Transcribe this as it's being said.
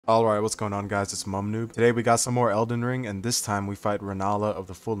Alright, what's going on guys, it's Noob. Today we got some more Elden Ring, and this time we fight Renala of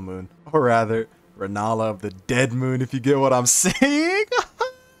the full moon. Or rather, Renala of the dead moon, if you get what I'm saying.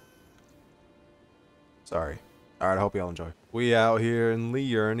 Sorry. Alright, I hope y'all enjoy. We out here in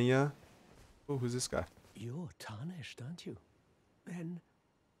Liurnia. Oh, who's this guy? You're tarnished, aren't you? Then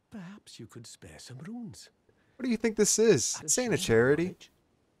perhaps you could spare some runes. What do you think this is? This ain't a charity.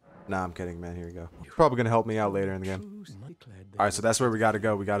 Nah, I'm kidding, man. Here we go. You're probably gonna help me out later in the game. Alright, so that's where we gotta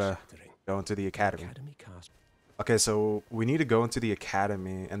go. We gotta go into the academy. Okay, so we need to go into the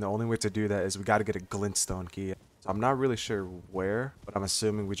academy, and the only way to do that is we gotta get a glintstone key. So I'm not really sure where, but I'm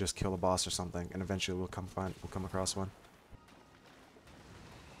assuming we just kill a boss or something, and eventually we'll come across one.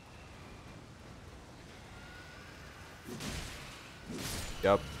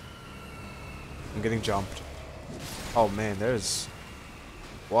 Yep. I'm getting jumped. Oh man, there's...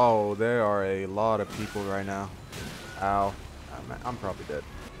 Whoa, there are a lot of people right now. Ow. I'm probably dead.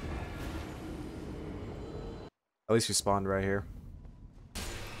 At least we spawned right here.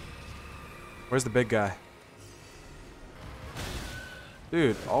 Where's the big guy?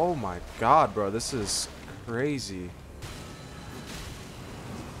 Dude, oh my god, bro. This is crazy.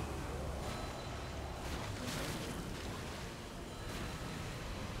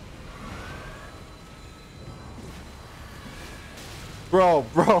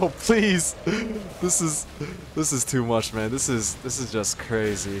 Bro, please. This is too much, man. This is just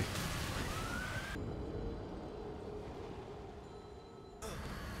crazy.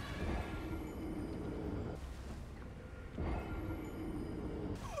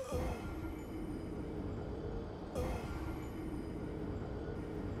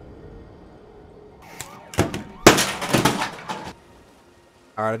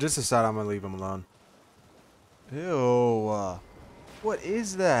 Alright, I just decided I'm gonna leave him alone. Ew. What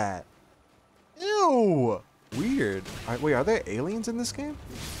is that? Ew! Weird. Wait, are there aliens in this game?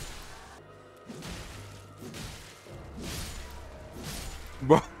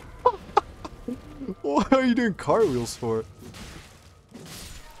 Bro. What are you doing cartwheels for?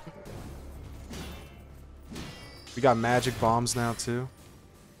 We got magic bombs now too.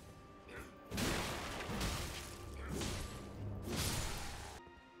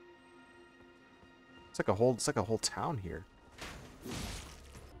 It's like a whole town here.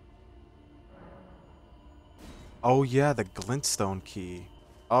 Oh yeah, the glintstone key.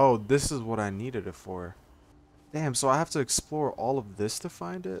 Oh, this is what I needed it for. Damn, so I have to explore all of this to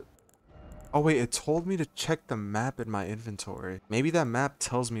find it? Oh wait, it told me to check the map in my inventory. Maybe that map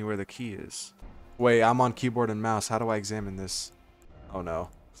tells me where the key is. Wait, I'm on keyboard and mouse. How do I examine this? Oh no.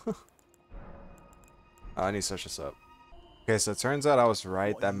 Oh, I need to search this up. Okay, so it turns out I was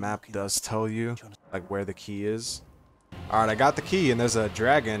right. That map does tell you like where the key is. Alright, I got the key, and there's a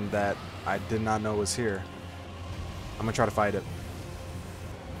dragon that I did not know was here. I'm gonna try to fight it.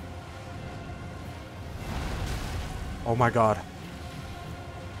 Oh my god.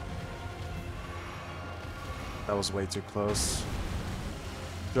 That was way too close.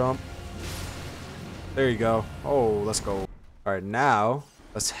 Jump. There you go. Oh, let's go. Alright, now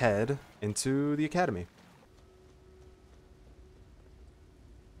let's head into the academy.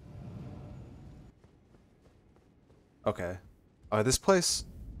 Okay. This place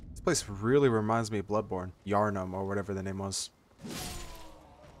really reminds me of Bloodborne. Yarnum, or whatever the name was.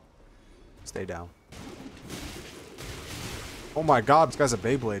 Stay down. Oh my god, this guy's a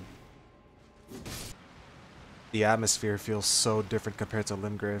Beyblade. The atmosphere feels so different compared to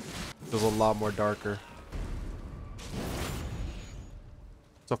Limgrave. Feels a lot more darker.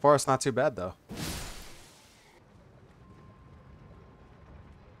 So far, it's not too bad, though.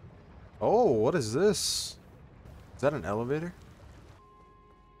 Oh, what is this? Is that an elevator?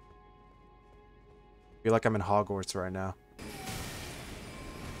 I feel like I'm in Hogwarts right now.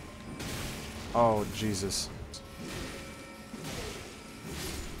 Oh, Jesus.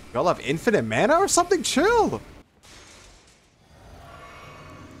 Y'all have infinite mana or something? Chill!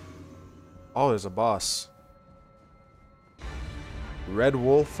 Oh, there's a boss. Red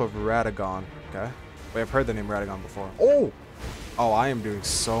Wolf of Radagon. Okay. Wait, I've heard the name Radagon before. Oh! Oh, I am doing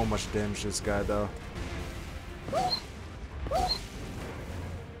so much damage to this guy, though.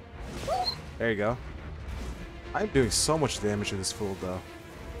 There you go. I'm doing so much damage to this fool, though.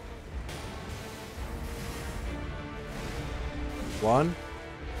 One.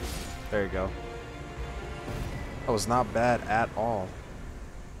 There you go. That was not bad at all.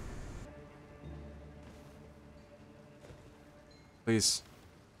 Please.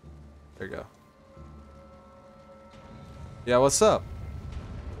 There you go. Yeah, what's up?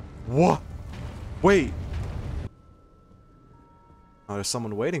 What? Wait. Oh, there's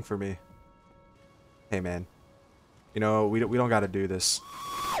someone waiting for me. Hey, man. You know, we don't gotta do this.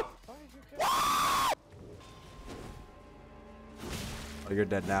 Oh, you're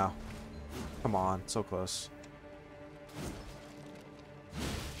dead now. Come on, so close.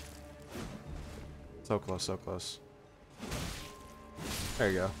 So close, so close. There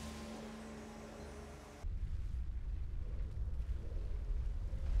you go.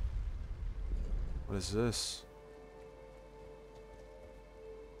 What is this?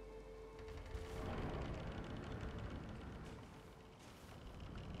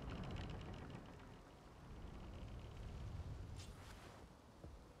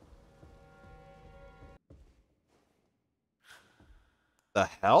 The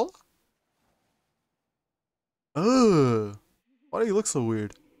hell? Ugh. Why do you look so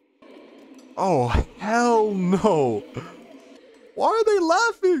weird? Oh, hell no. Why are they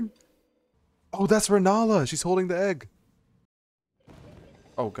laughing? Oh, that's Renala. She's holding the egg.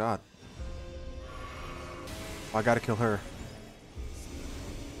 Oh, God. Oh, I gotta kill her.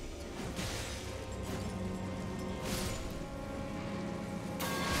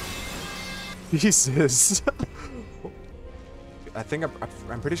 Jesus. I think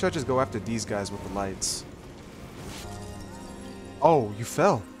I'm pretty sure I just go after these guys with the lights. Oh, you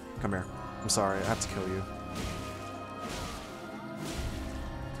fell. Come here. I'm sorry. I have to kill you.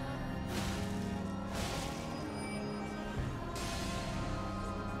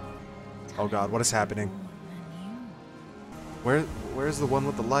 Oh God, what is happening? Where's the one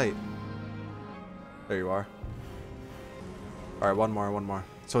with the light? There you are. Alright, one more.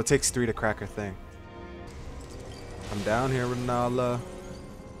 So it takes 3 to crack her thing. I'm down here, Renala.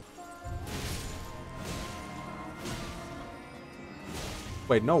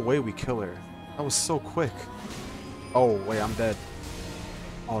 Wait, no way we kill her. That was so quick. Oh, wait, I'm dead.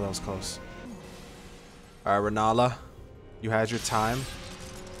 Oh, that was close. Alright, Renala. You had your time.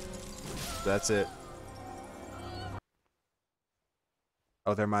 That's it.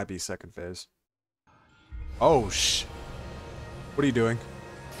 Oh, there might be second phase. Oh, what are you doing?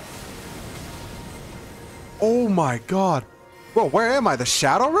 Oh my God. Bro, where am I? The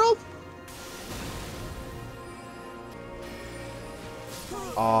Shadow Realm?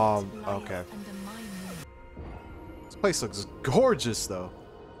 Okay. This place looks gorgeous, though.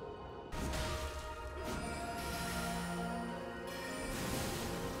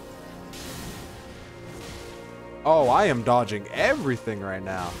 Oh, I am dodging everything right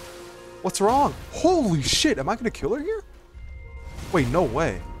now. What's wrong? Holy shit, am I gonna kill her here? Wait, no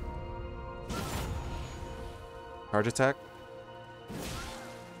way. Charge attack?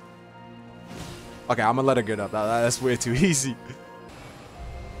 Okay, I'm gonna let her get up. That's way too easy.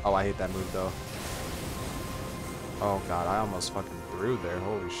 Oh, I hate that move, though. Oh, God, I almost fucking threw there.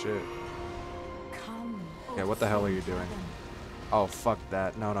 Holy shit. Okay, what the hell are you doing? Oh, fuck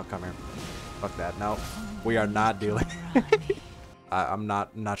that. No, come here. Fuck that. No, we are not dealing. I'm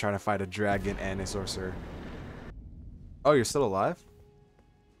not trying to fight a dragon and a sorcerer. Oh, you're still alive?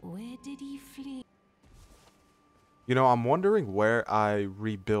 Where did he flee? You know, I'm wondering where I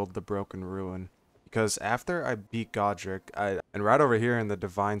rebuild the broken ruin. Because after I beat Godric, and right over here in the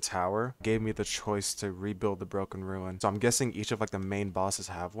Divine Tower, gave me the choice to rebuild the broken ruin. So I'm guessing each of like the main bosses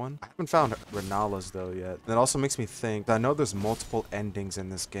have one. I haven't found Renala's though yet. That also makes me think, I know there's multiple endings in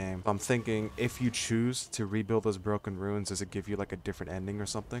this game. So I'm thinking, if you choose to rebuild those broken ruins, does it give you like a different ending or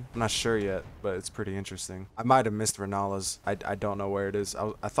something? I'm not sure yet, but it's pretty interesting. I might have missed Renala's. I don't know where it is.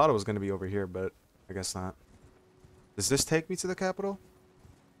 I thought it was going to be over here, but I guess not. Does this take me to the capital?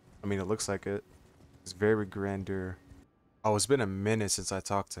 I mean, it looks like it. It's very grandeur. Oh, it's been a minute since I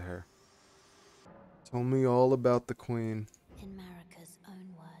talked to her. Tell me all about the queen. In Marika's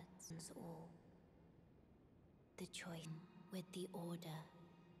own words, all the choice with the order.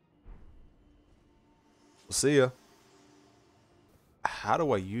 We'll see ya. How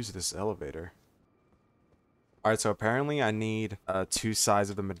do I use this elevator? Alright, so apparently I need 2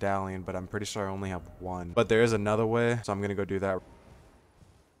 sides of the medallion, but I'm pretty sure I only have 1. But there is another way, so I'm gonna go do that.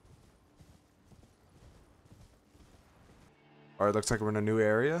 Alright, looks like we're in a new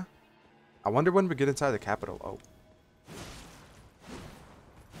area. I wonder when we get inside the capital. Oh.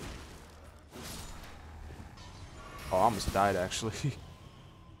 Oh, I almost died, actually.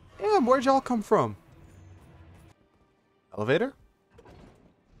 Damn, where'd y'all come from? Elevator?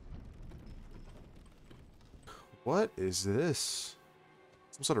 What is this?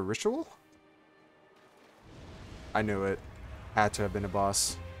 Some sort of ritual? I knew it. Had to have been a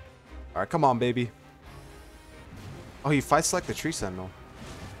boss. Alright, come on, baby. Oh, he fights like the tree sentinel.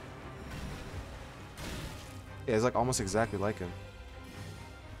 Yeah, it's like almost exactly like him.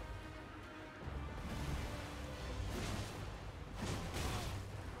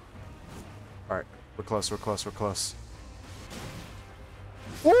 Alright, we're close, we're close, we're close.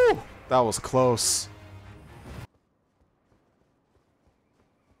 Woo! That was close.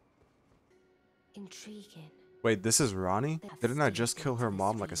 Wait, this is Ronnie? Didn't I just kill her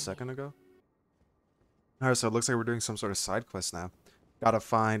mom like a second ago? Alright, so it looks like we're doing some sort of side quest now. Gotta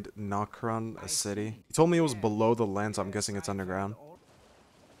find Nokron, a city. He told me it was below the land, so I'm guessing it's underground.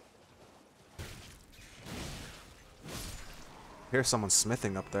 I hear someone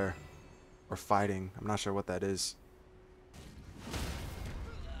smithing up there. Or fighting. I'm not sure what that is.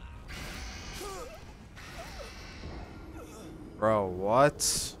 Bro,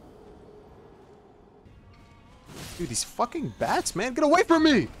 what? Dude, these fucking bats, man. Get away from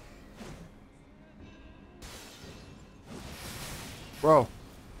me! Bro.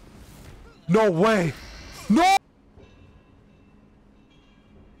 No way! No!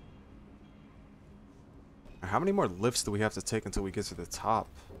 How many more lifts do we have to take until we get to the top?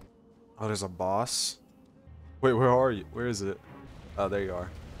 Oh, there's a boss. Wait, where are you? Where is it? Oh, there you are.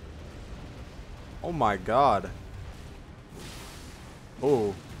 Oh my god.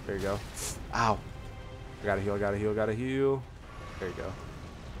 Oh, there you go. Ow. I gotta heal, gotta heal, gotta heal. There you go.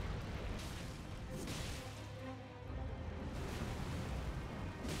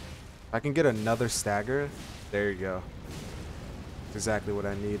 If I can get another stagger, there you go. That's exactly what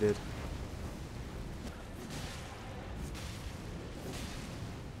I needed.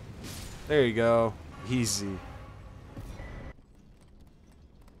 There you go. Easy.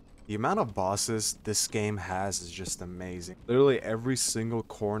 The amount of bosses this game has is just amazing. Literally every single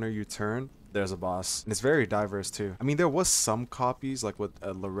corner you turn, there's a boss. And it's very diverse too. I mean, there was some copies like with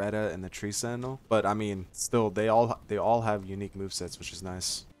Loretta and the Tree Sentinel, but I mean, still they all have unique movesets, which is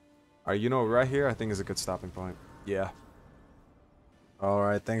nice. All right, you know, right here I think is a good stopping point. Yeah. All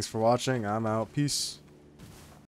right, thanks for watching. I'm out. Peace.